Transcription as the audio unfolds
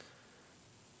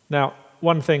Now,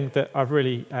 one thing that I've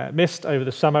really missed over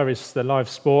the summer is the live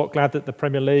sport. Glad that the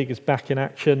Premier League is back in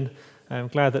action. I'm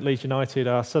glad that Leeds United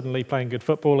are suddenly playing good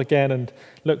football again and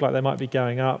look like they might be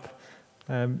going up.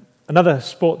 Another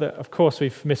sport that, of course,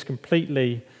 we've missed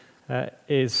completely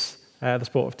is the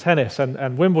sport of tennis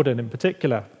and Wimbledon in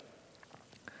particular.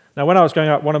 Now, when I was growing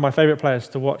up, one of my favourite players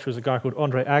to watch was a guy called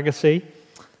Andre Agassi.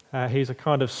 He's a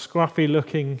kind of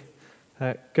scruffy-looking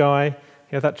guy.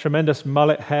 He had that tremendous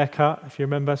mullet haircut, if you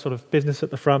remember, sort of business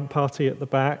at the front, party at the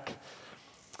back,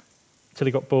 until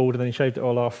he got bald and then he shaved it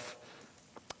all off.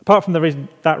 Apart from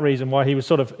that reason why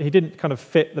he didn't kind of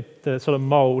fit the sort of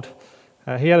mould,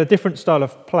 he had a different style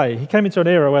of play. He came into an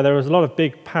era where there was a lot of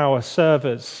big power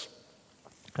servers,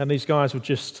 and these guys would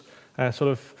just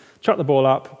sort of chuck the ball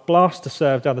up, blast a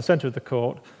serve down the centre of the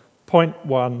court, point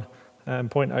one, and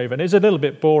point over. And it was a little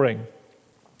bit boring.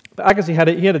 But Agassi had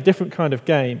a different kind of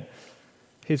game.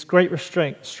 His great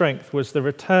strength was the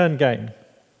return game.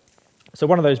 So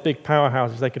one of those big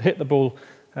powerhouses, they could hit the ball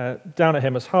down at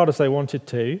him as hard as they wanted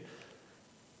to.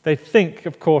 They'd think,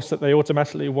 of course, that they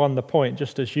automatically won the point,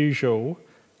 just as usual.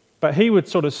 But he would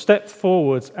sort of step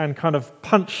forwards and kind of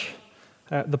punch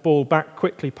the ball back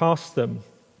quickly past them.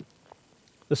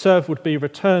 The serve would be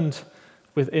returned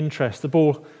with interest, the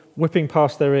ball whipping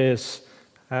past their ears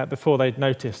before they'd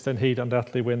noticed, and he'd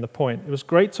undoubtedly win the point. It was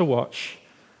great to watch,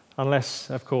 unless,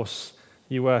 of course,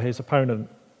 you were his opponent.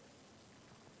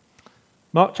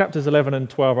 Mark chapters 11 and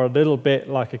 12 are a little bit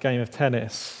like a game of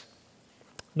tennis.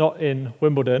 Not in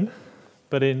Wimbledon,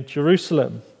 but in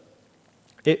Jerusalem.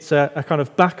 It's a kind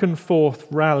of back and forth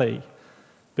rally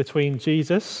between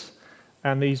Jesus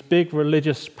and these big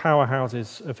religious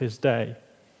powerhouses of his day.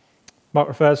 Mark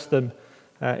refers to them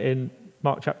in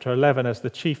Mark chapter 11 as the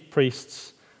chief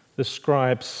priests, the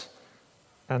scribes,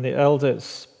 and the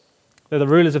elders. They're the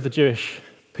rulers of the Jewish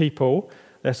people.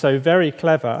 They're so very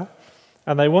clever,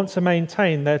 and they want to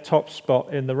maintain their top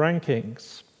spot in the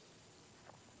rankings.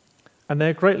 And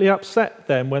they're greatly upset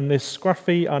then when this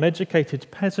scruffy, uneducated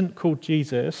peasant called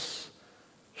Jesus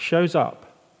shows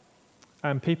up,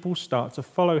 and people start to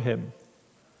follow him.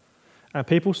 And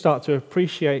people start to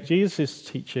appreciate Jesus'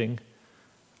 teaching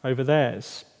over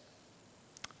theirs.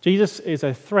 Jesus is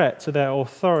a threat to their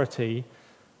authority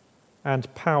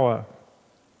and power.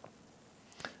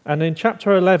 And in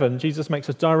chapter 11, Jesus makes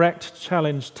a direct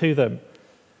challenge to them.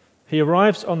 He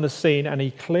arrives on the scene and he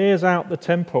clears out the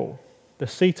temple, the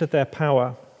seat of their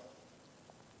power.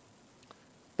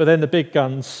 But then the big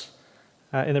guns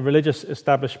in the religious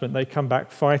establishment, they come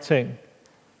back fighting.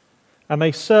 And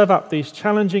they serve up these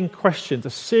challenging questions,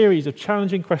 a series of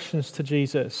challenging questions to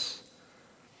Jesus.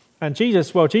 And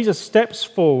Jesus steps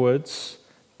forwards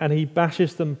and he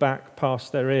bashes them back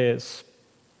past their ears.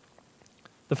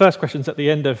 The first question's at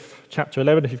the end of chapter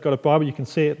 11. If you've got a Bible, you can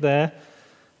see it there.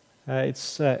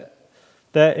 It's there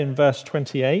in verse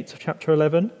 28 of chapter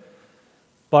 11.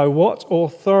 By what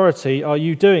authority are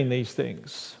you doing these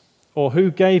things? Or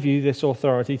who gave you this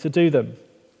authority to do them?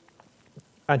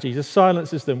 And Jesus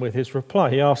silences them with his reply.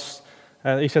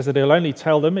 He says that he'll only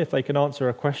tell them if they can answer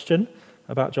a question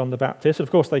about John the Baptist.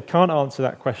 Of course, they can't answer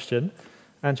that question,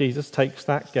 and Jesus takes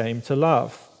that game to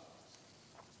love.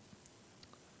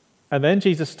 And then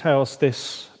Jesus tells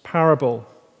this parable,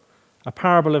 a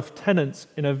parable of tenants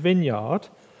in a vineyard,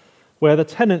 where the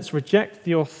tenants reject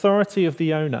the authority of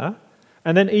the owner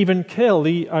and then even kill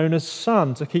the owner's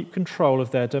son to keep control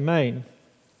of their domain.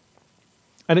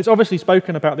 And it's obviously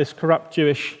spoken about this corrupt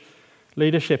Jewish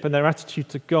leadership and their attitude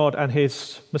to God and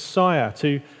his Messiah,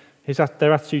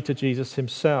 their attitude to Jesus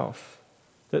himself,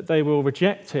 that they will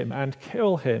reject him and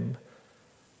kill him,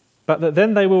 but that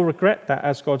then they will regret that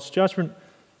as God's judgment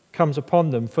comes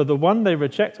upon them. For the one they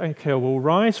reject and kill will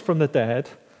rise from the dead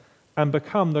and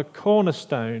become the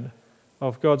cornerstone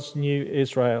of God's new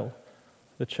Israel,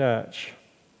 the church.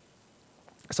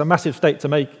 It's a massive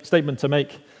statement to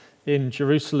make in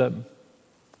Jerusalem.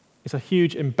 It's a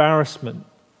huge embarrassment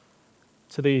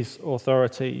to these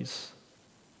authorities.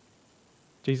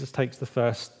 Jesus takes the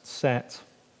first set.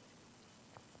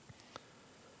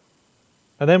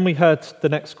 And then we heard the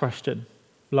next question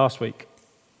last week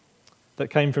that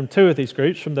came from two of these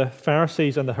groups, from the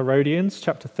Pharisees and the Herodians,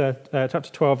 chapter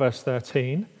 12, verse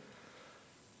 13.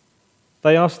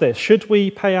 They asked this: should we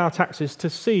pay our taxes to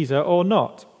Caesar or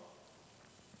not?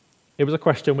 It was a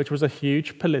question which was a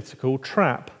huge political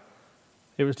trap.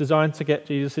 It was designed to get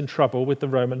Jesus in trouble with the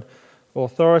Roman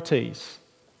authorities.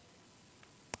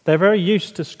 They're very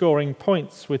used to scoring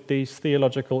points with these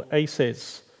theological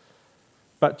aces.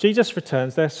 But Jesus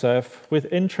returns their serve with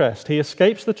interest. He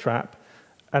escapes the trap,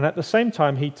 and at the same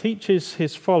time he teaches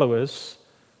his followers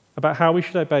about how we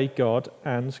should obey God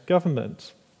and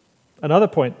government. Another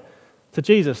point, to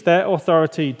Jesus, their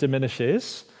authority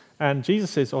diminishes and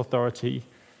Jesus' authority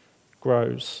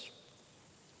grows.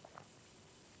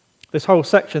 This whole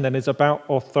section then is about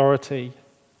authority.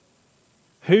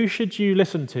 Who should you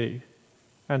listen to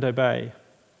and obey?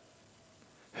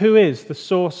 Who is the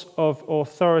source of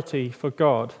authority for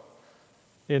God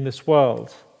in this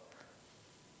world?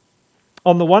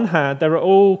 On the one hand, there are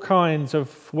all kinds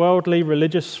of worldly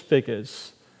religious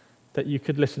figures that you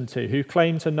could listen to who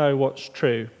claim to know what's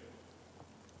true.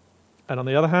 And on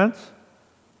the other hand,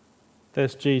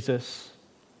 there's Jesus.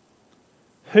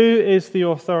 Who is the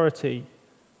authority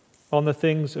on the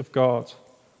things of God?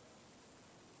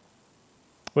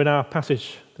 In our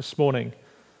passage this morning,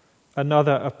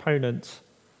 another opponent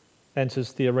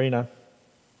enters the arena.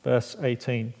 Verse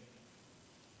 18.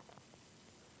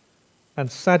 And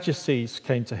Sadducees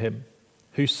came to him,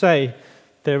 who say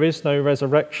there is no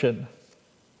resurrection.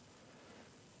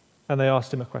 And they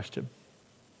asked him a question.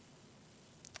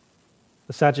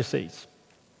 The Sadducees.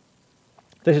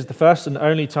 This is the first and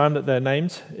only time that they're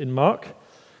named in Mark,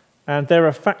 and they're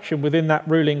a faction within that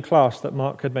ruling class that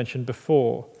Mark had mentioned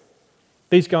before.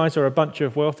 These guys are a bunch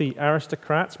of wealthy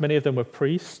aristocrats. Many of them were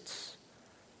priests.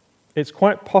 It's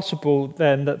quite possible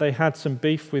then that they had some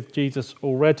beef with Jesus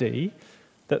already,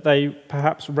 that they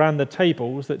perhaps ran the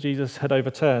tables that Jesus had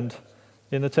overturned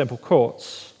in the temple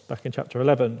courts back in chapter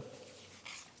 11.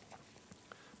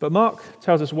 But Mark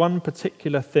tells us one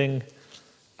particular thing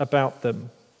about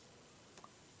them,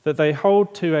 that they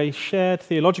hold to a shared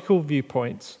theological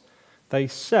viewpoint. They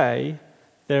say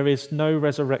there is no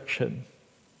resurrection,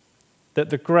 that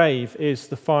the grave is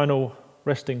the final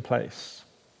resting place.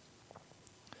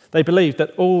 They believe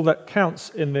that all that counts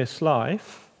in this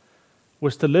life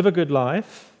was to live a good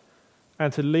life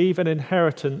and to leave an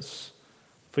inheritance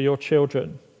for your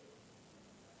children,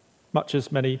 much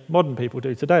as many modern people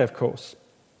do today, of course.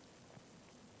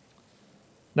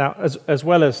 Now, as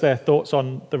well as their thoughts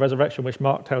on the resurrection, which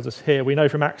Mark tells us here, we know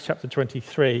from Acts chapter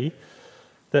 23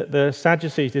 that the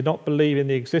Sadducees did not believe in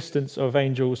the existence of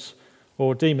angels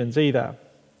or demons either.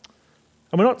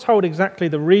 And we're not told exactly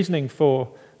the reasoning for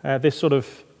this sort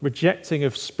of rejecting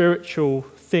of spiritual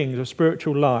things, of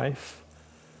spiritual life,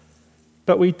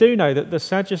 but we do know that the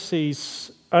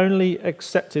Sadducees only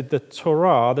accepted the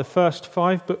Torah, the first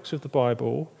 5 books of the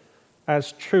Bible,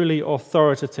 as truly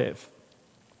authoritative.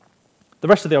 The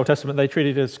rest of the Old Testament they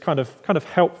treated as kind of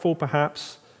helpful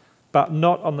perhaps, but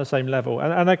not on the same level.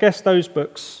 And I guess those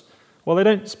books, well, they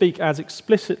don't speak as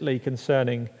explicitly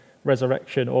concerning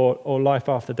resurrection or life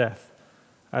after death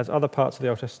as other parts of the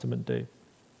Old Testament do.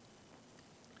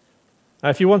 Now,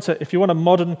 if you want a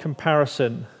modern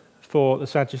comparison for the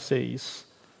Sadducees,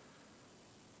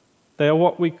 they are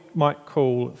what we might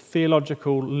call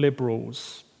theological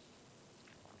liberals.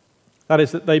 That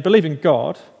is, that they believe in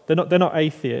God. They're not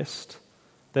atheist.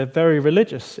 They're very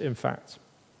religious, in fact.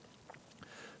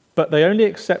 But they only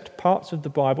accept parts of the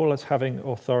Bible as having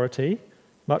authority,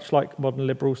 much like modern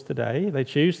liberals today. They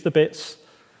choose the bits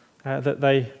that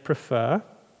they prefer.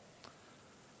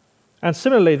 And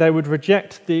similarly, they would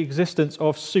reject the existence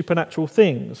of supernatural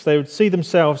things. They would see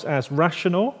themselves as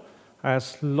rational,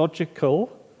 as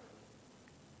logical,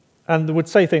 and would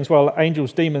say things, well,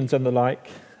 angels, demons, and the like,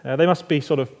 they must be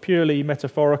sort of purely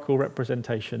metaphorical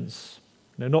representations,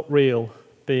 not real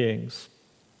beings.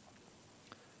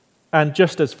 And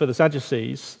just as for the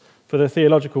Sadducees, for the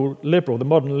theological liberal, the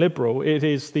modern liberal, it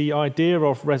is the idea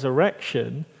of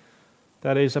resurrection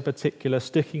that is a particular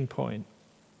sticking point.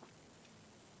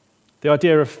 The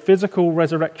idea of physical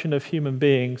resurrection of human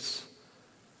beings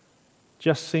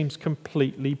just seems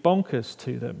completely bonkers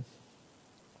to them.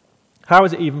 How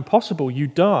is it even possible? You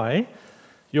die,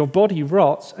 your body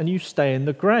rots, and you stay in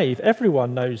the grave.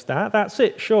 Everyone knows that. That's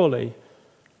it, surely.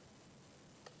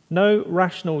 No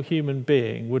rational human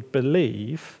being would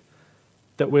believe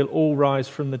that we'll all rise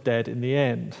from the dead in the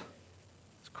end.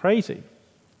 It's crazy.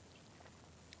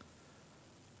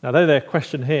 Now, though their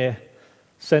question here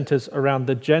centers around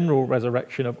the general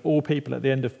resurrection of all people at the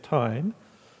end of time,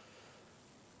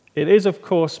 it is, of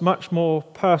course, much more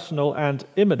personal and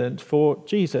imminent for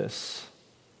Jesus.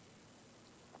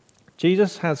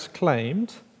 Jesus has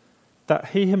claimed that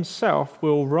he himself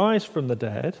will rise from the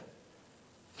dead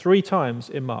 3 times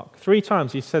in Mark. 3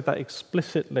 times he said that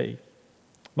explicitly.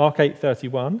 Mark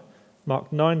 8:31, Mark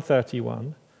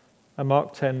 9:31, and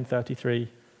Mark 10:33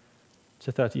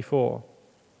 to 34.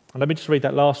 And let me just read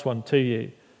that last one to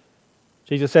you.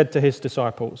 Jesus said to his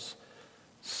disciples,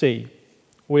 "See,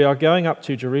 we are going up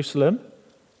to Jerusalem,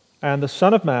 and the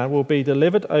Son of Man will be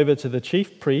delivered over to the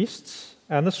chief priests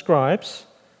and the scribes,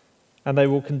 and they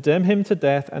will condemn him to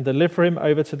death and deliver him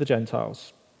over to the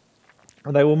Gentiles.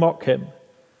 And they will mock him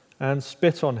and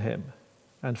spit on him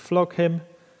and flog him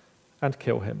and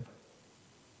kill him.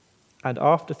 And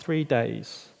after 3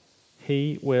 days,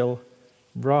 he will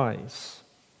rise.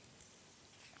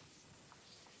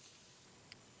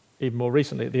 Even more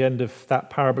recently, at the end of that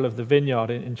parable of the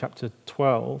vineyard in chapter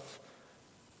 12,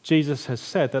 Jesus has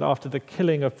said that after the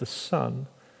killing of the Son,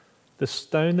 the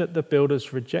stone that the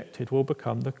builders rejected will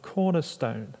become the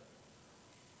cornerstone.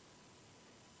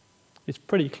 It's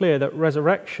pretty clear that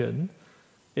resurrection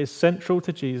is central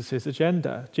to Jesus'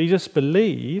 agenda. Jesus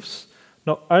believes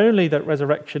not only that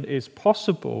resurrection is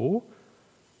possible,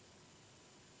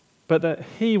 but that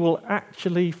he will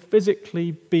actually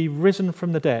physically be risen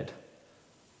from the dead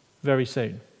very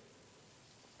soon.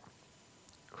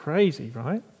 Crazy,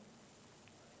 right?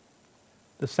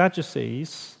 The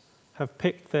Sadducees have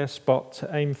picked their spot to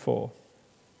aim for.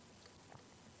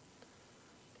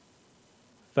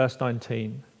 Verse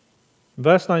 19. In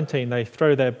verse 19, they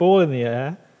throw their ball in the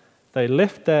air, they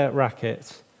lift their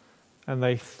racket, and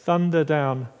they thunder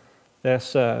down their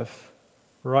serve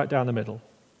right down the middle.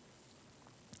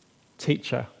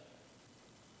 Teacher,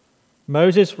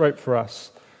 Moses wrote for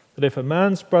us that if a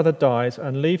man's brother dies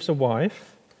and leaves a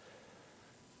wife,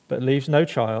 but leaves no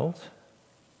child,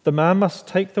 the man must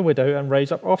take the widow and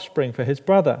raise up offspring for his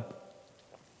brother.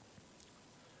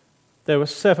 There were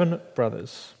 7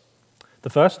 brothers. The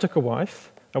first took a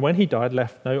wife, and when he died,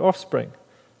 left no offspring.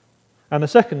 And the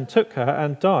second took her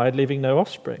and died, leaving no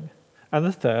offspring. And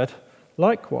the third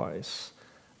likewise.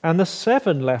 And the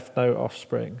 7 left no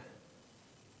offspring.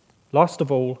 Last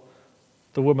of all,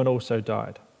 the woman also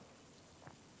died.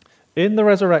 In the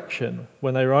resurrection,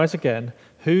 when they rise again,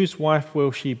 whose wife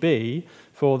will she be?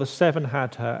 For the 7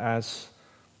 had her as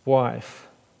wife.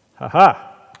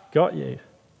 Ha-ha! Got you.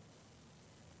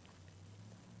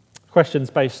 Questions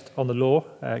based on the law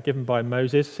given by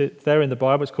Moses. There in the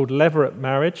Bible, it's called levirate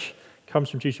marriage. It comes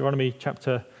from Deuteronomy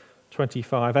chapter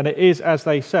 25. And it is, as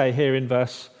they say here in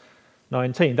verse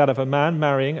 19, that of a man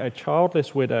marrying a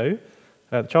childless widow,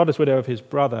 the childless widow of his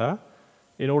brother,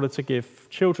 in order to give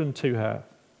children to her.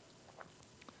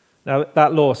 Now,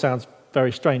 that law sounds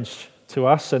very strange to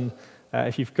us, and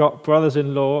if you've got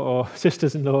brothers-in-law or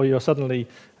sisters-in-law, you're suddenly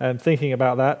thinking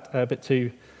about that a bit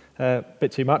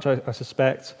too much, I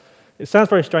suspect. It sounds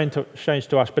very strange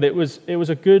to us, but it was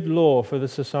a good law for the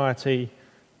society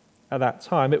at that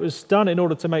time. It was done in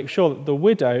order to make sure that the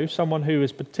widow, someone who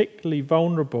was particularly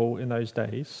vulnerable in those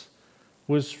days,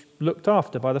 was looked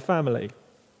after by the family,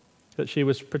 that she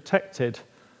was protected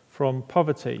from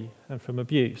poverty and from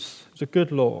abuse. It was a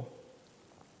good law.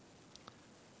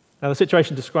 Now, the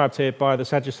situation described here by the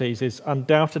Sadducees is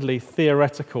undoubtedly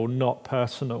theoretical, not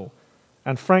personal.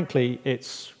 And frankly,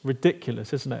 it's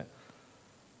ridiculous, isn't it?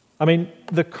 I mean,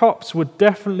 the cops would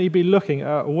definitely be looking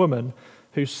at a woman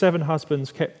whose 7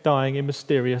 husbands kept dying in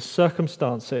mysterious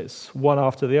circumstances, one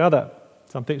after the other.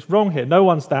 Something's wrong here. No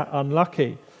one's that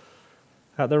unlucky.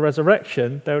 At the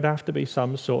resurrection, there would have to be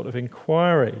some sort of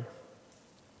inquiry.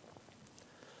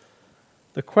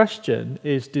 The question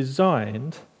is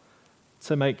designed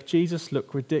to make Jesus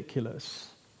look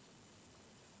ridiculous.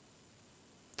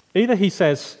 Either he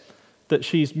says that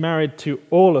she's married to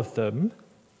all of them,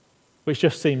 which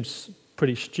just seems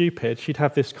pretty stupid. She'd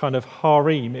have this kind of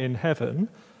harem in heaven.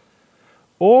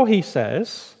 Or he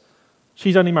says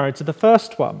she's only married to the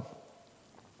first one.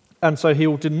 And so he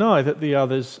will deny that the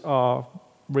others are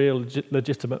real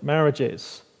legitimate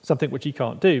marriages, something which he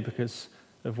can't do because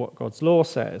of what God's law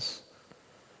says.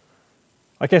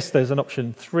 I guess there's an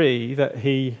option 3 that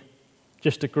he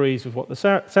just agrees with what the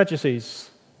Sadducees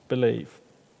believe,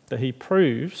 that he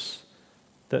proves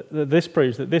that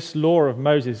this law of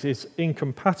Moses is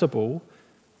incompatible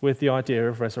with the idea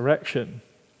of resurrection.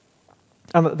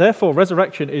 And that therefore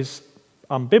resurrection is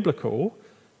unbiblical,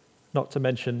 not to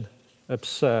mention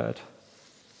absurd.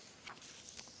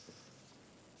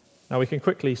 Now we can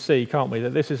quickly see, can't we,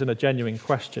 that this isn't a genuine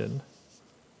question.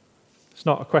 It's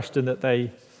not a question that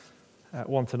they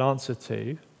want an answer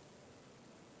to.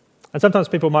 And sometimes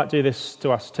people might do this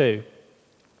to us too.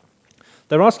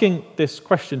 They're asking this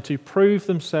question to prove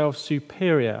themselves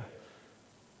superior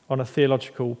on a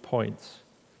theological point.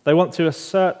 They want to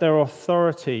assert their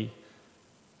authority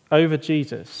over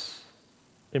Jesus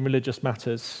in religious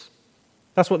matters.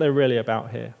 That's what they're really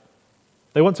about here.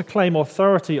 They want to claim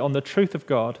authority on the truth of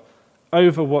God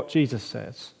over what Jesus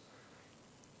says,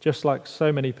 just like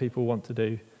so many people want to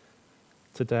do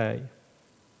today.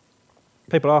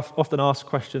 People often ask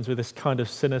questions with this kind of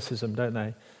cynicism, don't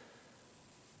they?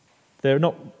 They're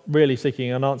not really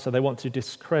seeking an answer. They want to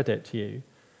discredit you.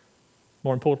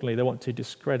 More importantly, they want to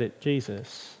discredit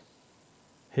Jesus,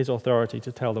 his authority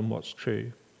to tell them what's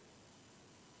true.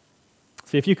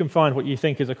 See, if you can find what you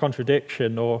think is a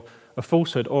contradiction or a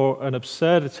falsehood or an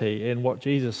absurdity in what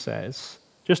Jesus says,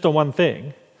 just on one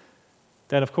thing,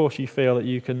 then of course you feel that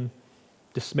you can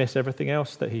dismiss everything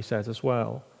else that he says as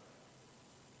well.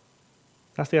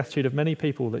 That's the attitude of many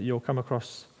people that you'll come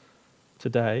across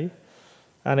today,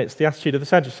 and it's the attitude of the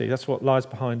Sadducees. That's what lies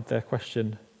behind their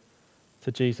question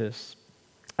to Jesus.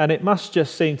 And it must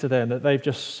just seem to them that they've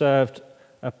just served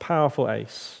a powerful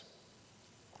ace.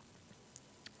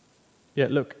 Yet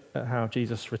look at how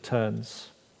Jesus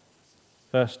returns.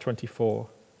 Verse 24.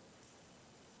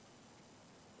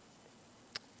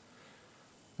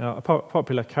 Now, a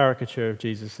popular caricature of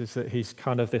Jesus is that he's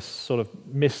kind of this sort of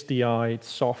misty-eyed,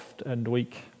 soft and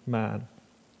weak man.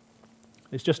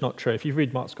 It's just not true. If you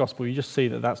read Mark's Gospel, you just see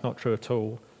that that's not true at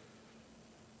all.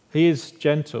 He is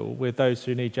gentle with those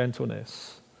who need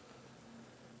gentleness,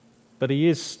 but he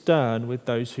is stern with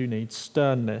those who need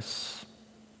sternness.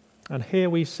 And here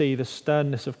we see the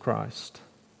sternness of Christ.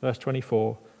 Verse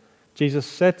 24, Jesus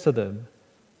said to them,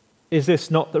 "Is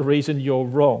this not the reason you're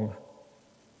wrong?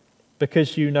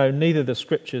 Because you know neither the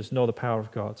Scriptures nor the power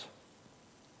of God."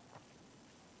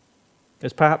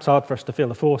 It's perhaps hard for us to feel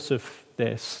the force of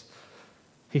this.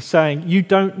 He's saying, you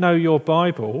don't know your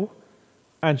Bible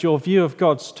and your view of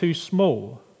God's too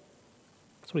small.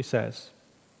 That's what he says.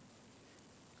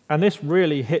 And this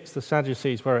really hits the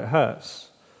Sadducees where it hurts.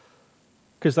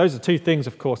 Because those are two things,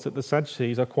 of course, that the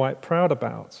Sadducees are quite proud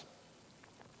about.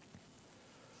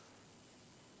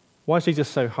 Why is Jesus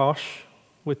so harsh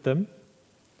with them?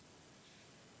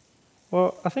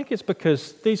 Well, I think it's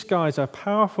because these guys are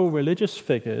powerful religious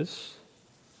figures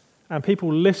and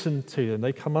people listen to them.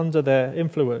 They come under their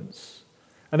influence.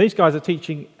 And these guys are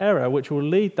teaching error which will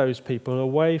lead those people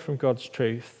away from God's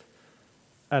truth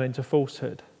and into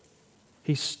falsehood.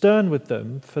 He's stern with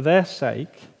them for their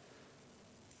sake,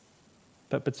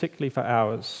 but particularly for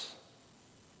ours.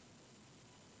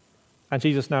 And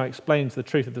Jesus now explains the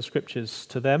truth of the Scriptures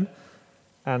to them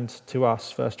and to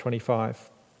us, verse 25.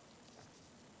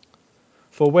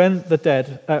 For when they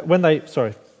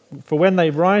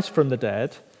rise from the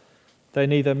dead, they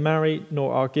neither marry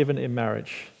nor are given in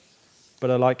marriage, but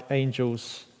are like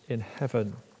angels in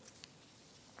heaven.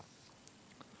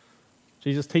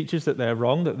 Jesus teaches that they're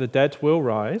wrong, that the dead will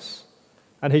rise,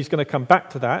 and he's going to come back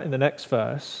to that in the next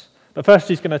verse. But first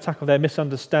he's going to tackle their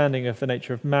misunderstanding of the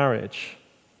nature of marriage.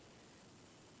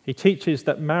 He teaches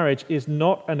that marriage is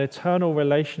not an eternal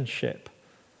relationship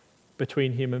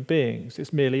between human beings.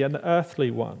 It's merely an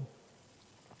earthly one.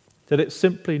 That it's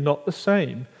simply not the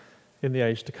same in the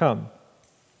age to come.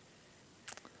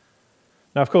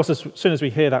 Now, of course, as soon as we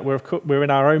hear that, we're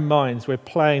in our own minds, we're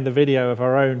playing the video of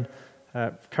our own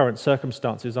current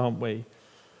circumstances, aren't we?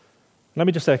 Let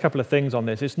me just say a couple of things on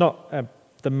this. It's not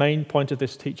the main point of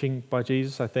this teaching by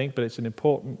Jesus, I think, but it's an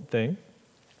important thing.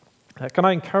 Can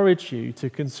I encourage you to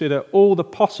consider all the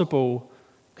possible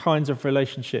kinds of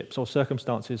relationships or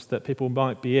circumstances that people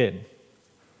might be in?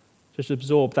 Just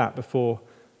absorb that before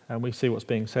we see what's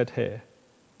being said here.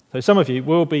 So some of you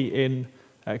will be in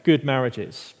good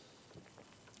marriages,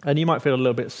 and you might feel a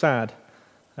little bit sad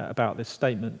about this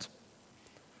statement.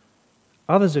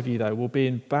 Others of you, though, will be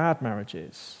in bad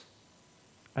marriages,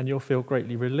 and you'll feel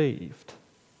greatly relieved.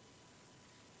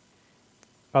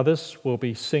 Others will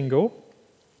be single,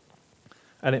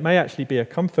 and it may actually be a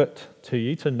comfort to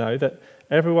you to know that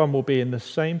everyone will be in the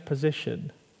same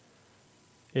position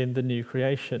in the new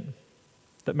creation,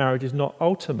 that marriage is not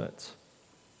ultimate.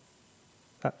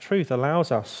 That truth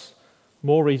allows us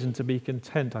more reason to be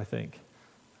content, I think,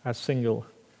 as single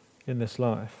in this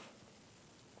life.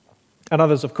 And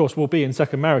others, of course, will be in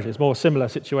second marriages, more similar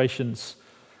situations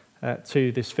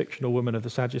to this fictional woman of the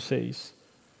Sadducees.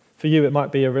 For you, it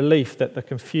might be a relief that the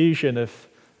confusion of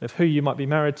who you might be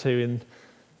married to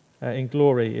in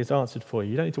glory is answered for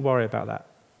you. You don't need to worry about that,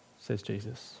 says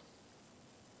Jesus.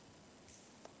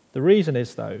 The reason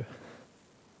is, though,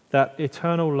 that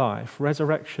eternal life,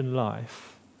 resurrection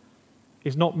life,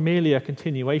 is not merely a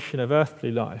continuation of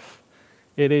earthly life.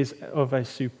 It is of a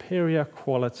superior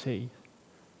quality,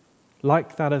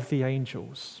 like that of the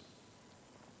angels.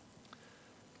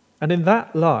 And in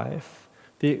that life,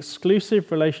 the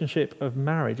exclusive relationship of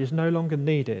marriage is no longer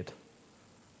needed.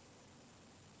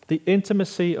 The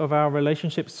intimacy of our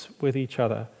relationships with each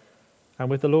other and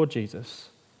with the Lord Jesus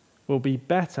will be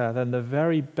better than the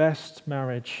very best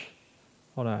marriage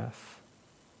on earth.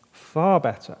 Far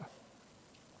better.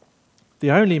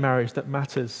 The only marriage that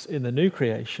matters in the new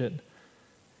creation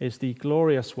is the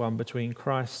glorious one between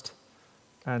Christ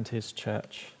and his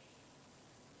church.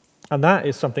 And that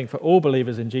is something for all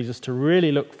believers in Jesus to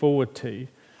really look forward to,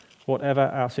 whatever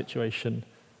our situation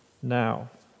now.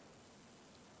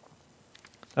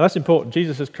 And that's important.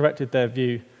 Jesus has corrected their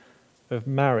view of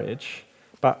marriage,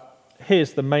 but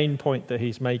here's the main point that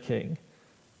he's making,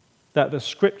 that the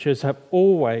scriptures have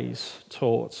always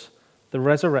taught the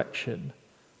resurrection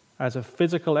as a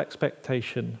physical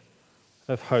expectation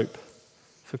of hope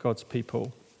for God's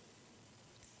people.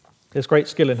 There's great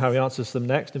skill in how he answers them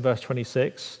next in verse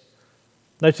 26.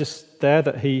 Notice there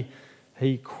that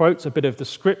he quotes a bit of the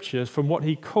scriptures from what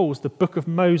he calls the book of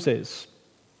Moses.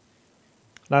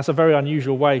 Now, that's a very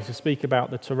unusual way to speak about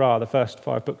the Torah, the first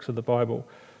 5 books of the Bible.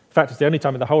 In fact, it's the only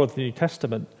time in the whole of the New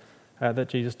Testament that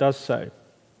Jesus does so.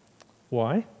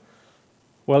 Why?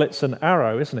 Well, it's an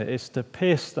arrow, isn't it? It's to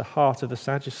pierce the heart of the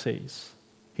Sadducees.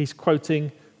 He's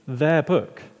quoting their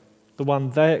book, the one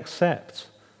they accept,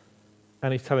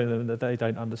 and he's telling them that they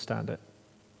don't understand it.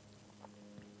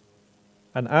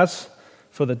 And as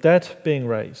for the dead being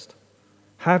raised,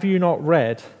 have you not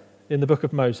read in the book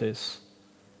of Moses,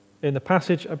 in the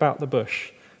passage about the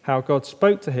bush, how God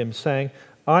spoke to him, saying,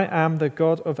 I am the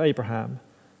God of Abraham,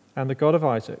 and the God of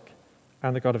Isaac,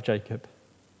 and the God of Jacob.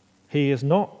 He is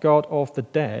not God of the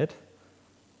dead,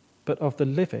 but of the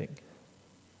living.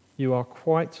 You are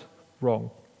quite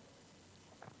wrong.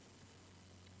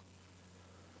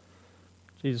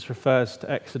 Jesus refers to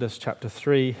Exodus chapter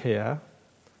 3 here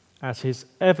as his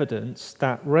evidence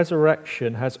that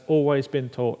resurrection has always been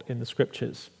taught in the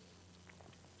scriptures.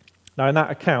 Now, in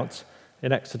that account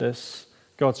in Exodus,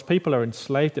 God's people are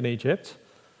enslaved in Egypt,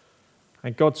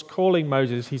 and God's calling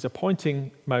Moses, he's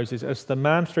appointing Moses as the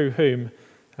man through whom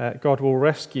God will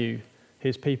rescue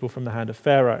his people from the hand of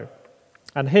Pharaoh.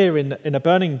 And here in a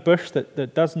burning bush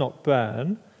that does not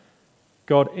burn,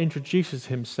 God introduces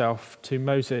himself to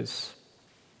Moses.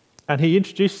 And he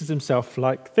introduces himself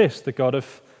like this, the God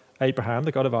of Abraham,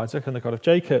 the God of Isaac, and the God of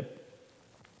Jacob.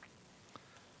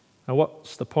 Now,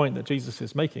 what's the point that Jesus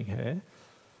is making here?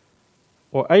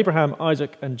 Well, Abraham,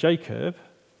 Isaac, and Jacob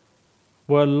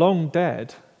were long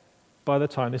dead by the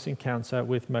time this encounter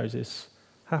with Moses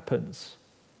happens.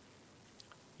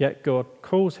 Yet God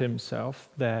calls himself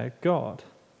their God.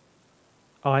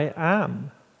 I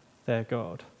am their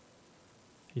God,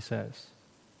 he says.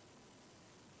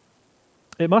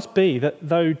 It must be that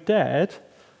though dead,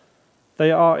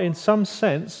 they are in some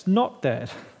sense not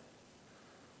dead,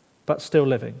 but still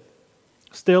living,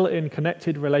 still in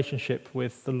connected relationship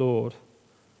with the Lord.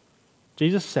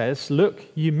 Jesus says, look,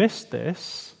 you missed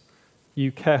this,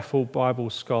 you careful Bible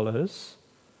scholars,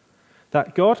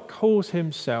 that God calls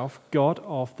himself God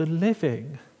of the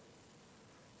living.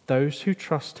 Those who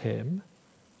trust him,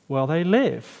 well, they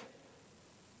live,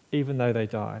 even though they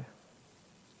die.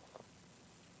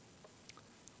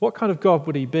 What kind of God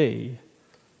would he be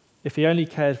if he only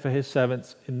cared for his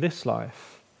servants in this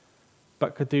life,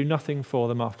 but could do nothing for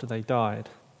them after they died?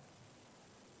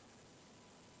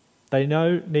 They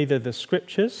know neither the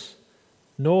scriptures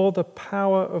nor the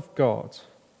power of God.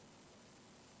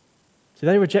 See,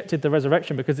 they rejected the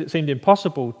resurrection because it seemed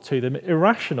impossible to them,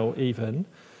 irrational even.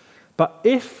 But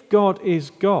if God is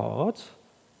God,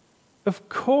 of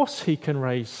course he can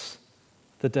raise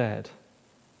the dead.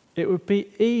 It would be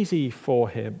easy for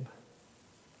him.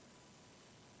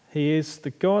 He is the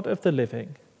God of the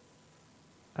living,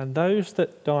 and those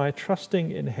that die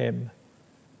trusting in him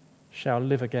shall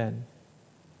live again.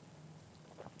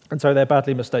 And so they're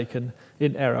badly mistaken,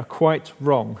 in error, quite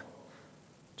wrong,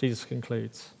 Jesus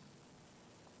concludes.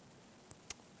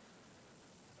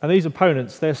 And these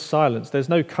opponents, there's silence. There's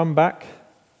no comeback.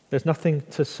 There's nothing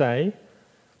to say.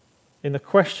 In the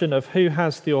question of who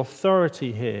has the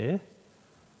authority here,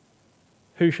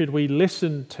 who should we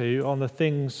listen to on the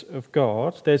things of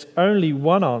God, there's only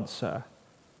one answer.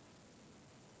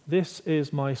 This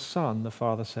is my son, the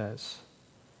Father says.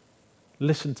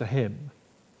 Listen to him.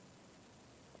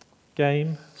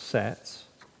 Game, set.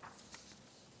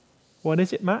 When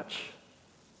is it match?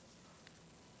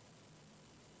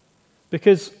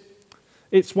 Because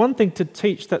it's one thing to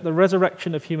teach that the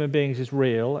resurrection of human beings is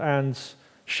real and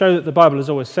show that the Bible has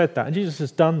always said that, and Jesus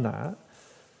has done that.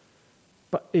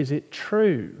 But is it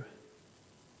true?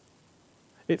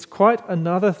 It's quite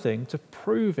another thing to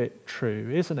prove it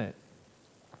true, isn't it?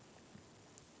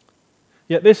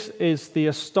 Yet this is the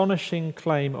astonishing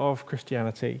claim of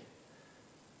Christianity,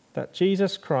 that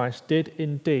Jesus Christ did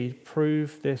indeed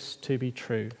prove this to be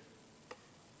true.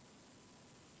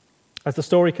 As the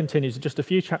story continues, in just a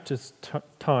few chapters'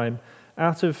 time,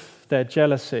 out of their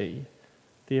jealousy,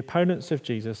 the opponents of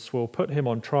Jesus will put him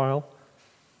on trial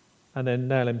and then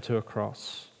nail him to a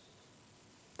cross.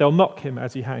 They'll mock him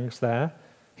as he hangs there.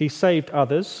 He saved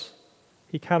others.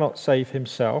 He cannot save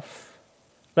himself.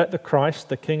 Let the Christ,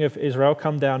 the King of Israel,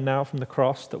 come down now from the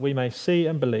cross that we may see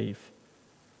and believe.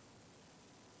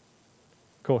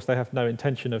 Of course, they have no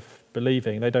intention of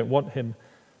believing. They don't want him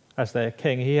as their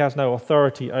king. He has no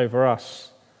authority over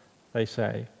us, they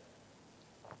say.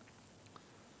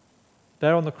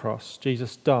 There on the cross,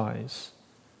 Jesus dies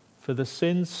for the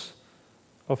sins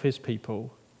of his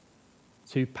people,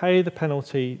 to pay the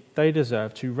penalty they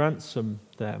deserve, to ransom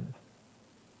them.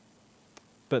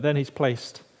 But then he's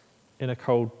placed in a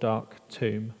cold, dark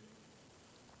tomb.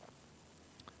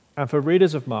 And for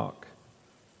readers of Mark,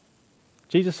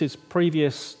 Jesus'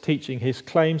 previous teaching, his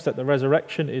claims that the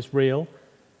resurrection is real,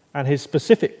 and his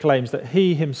specific claims that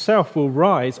he himself will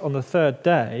rise on the third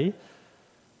day,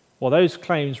 well, those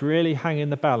claims really hang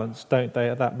in the balance, don't they,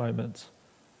 at that moment?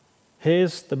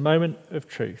 Here's the moment of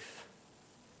truth.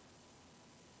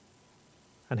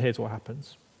 And here's what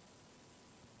happens.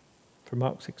 From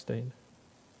Mark 16.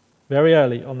 Very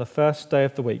early on the first day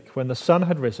of the week, when the sun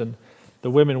had risen,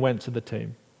 the women went to the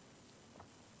tomb.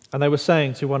 And they were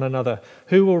saying to one another,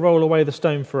 "Who will roll away the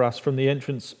stone for us from the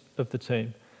entrance of the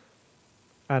tomb?"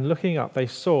 And looking up, they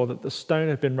saw that the stone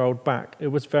had been rolled back. It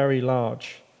was very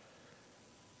large.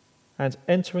 And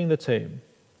entering the tomb,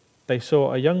 they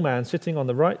saw a young man sitting on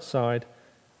the right side,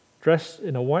 dressed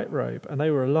in a white robe, and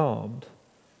they were alarmed.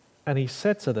 And he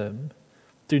said to them,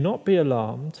 "Do not be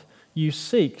alarmed. You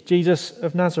seek Jesus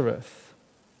of Nazareth,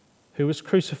 who was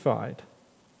crucified.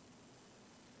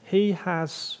 He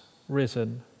has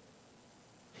risen.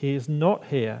 He is not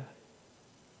here.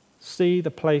 See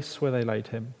the place where they laid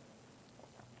him.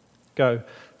 Go,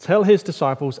 tell his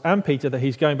disciples and Peter that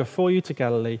he's going before you to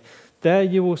Galilee. There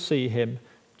you will see him,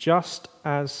 just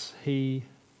as he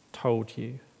told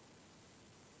you."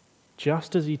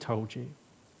 Just as he told you.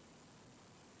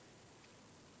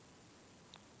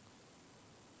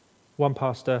 One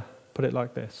pastor put it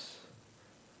like this: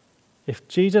 if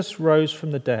Jesus rose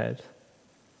from the dead,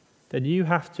 then you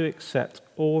have to accept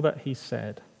all that he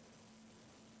said.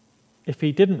 If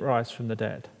he didn't rise from the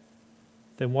dead,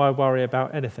 then why worry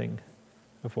about anything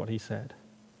of what he said?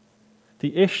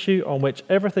 The issue on which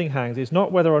everything hangs is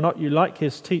not whether or not you like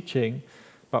his teaching,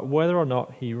 but whether or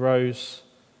not he rose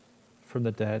from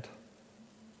the dead.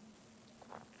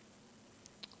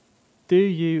 Do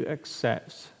you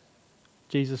accept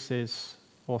Jesus'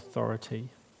 authority?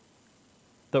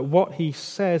 That what he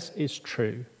says is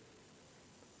true?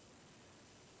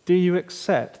 Do you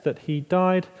accept that he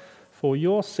died for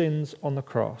your sins on the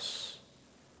cross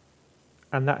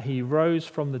and that he rose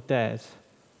from the dead,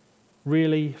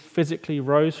 really physically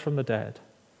rose from the dead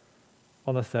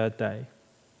on the third day?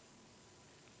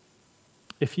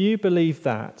 If you believe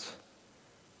that,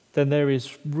 then there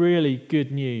is really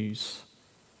good news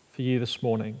for you this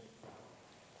morning.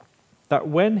 That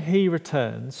when he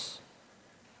returns,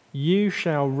 you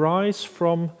shall rise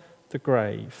from the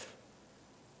grave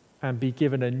and be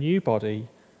given a new body,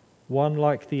 one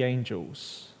like the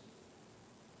angels,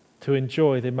 to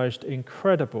enjoy the most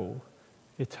incredible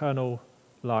eternal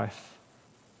life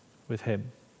with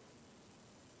him.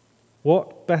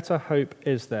 What better hope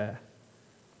is there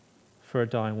for a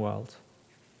dying world?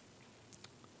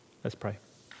 Let's pray.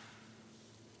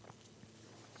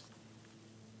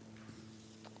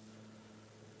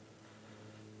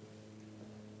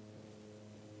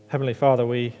 Heavenly Father,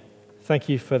 we thank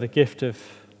you for the gift of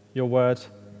your word.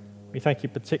 We thank you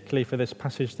particularly for this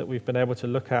passage that we've been able to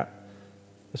look at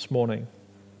this morning.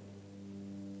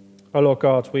 Oh Lord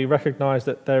God, we recognize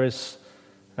that there is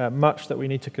much that we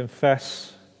need to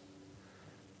confess.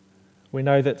 We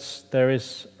know that there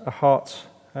is a heart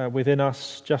within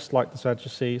us, just like the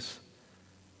Sadducees,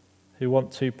 who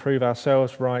want to prove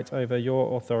ourselves right over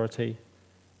your authority.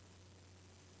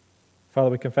 Father,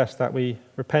 we confess that, we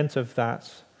repent of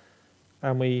that,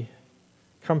 and we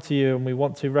come to you and we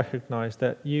want to recognize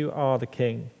that you are the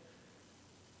King,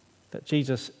 that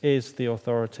Jesus is the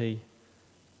authority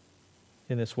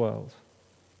in this world,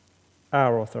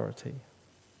 our authority.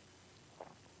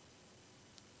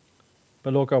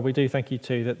 But Lord God, we do thank you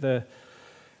too that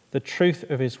the truth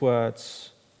of his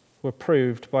words were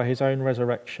proved by his own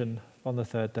resurrection on the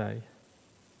third day.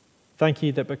 Thank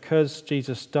you that because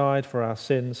Jesus died for our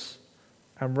sins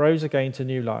and rose again to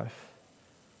new life,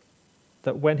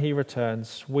 that when he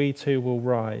returns, we too will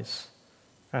rise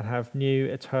and have new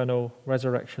eternal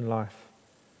resurrection life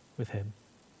with him.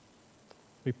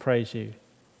 We praise you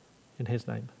in his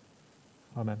name.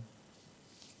 Amen.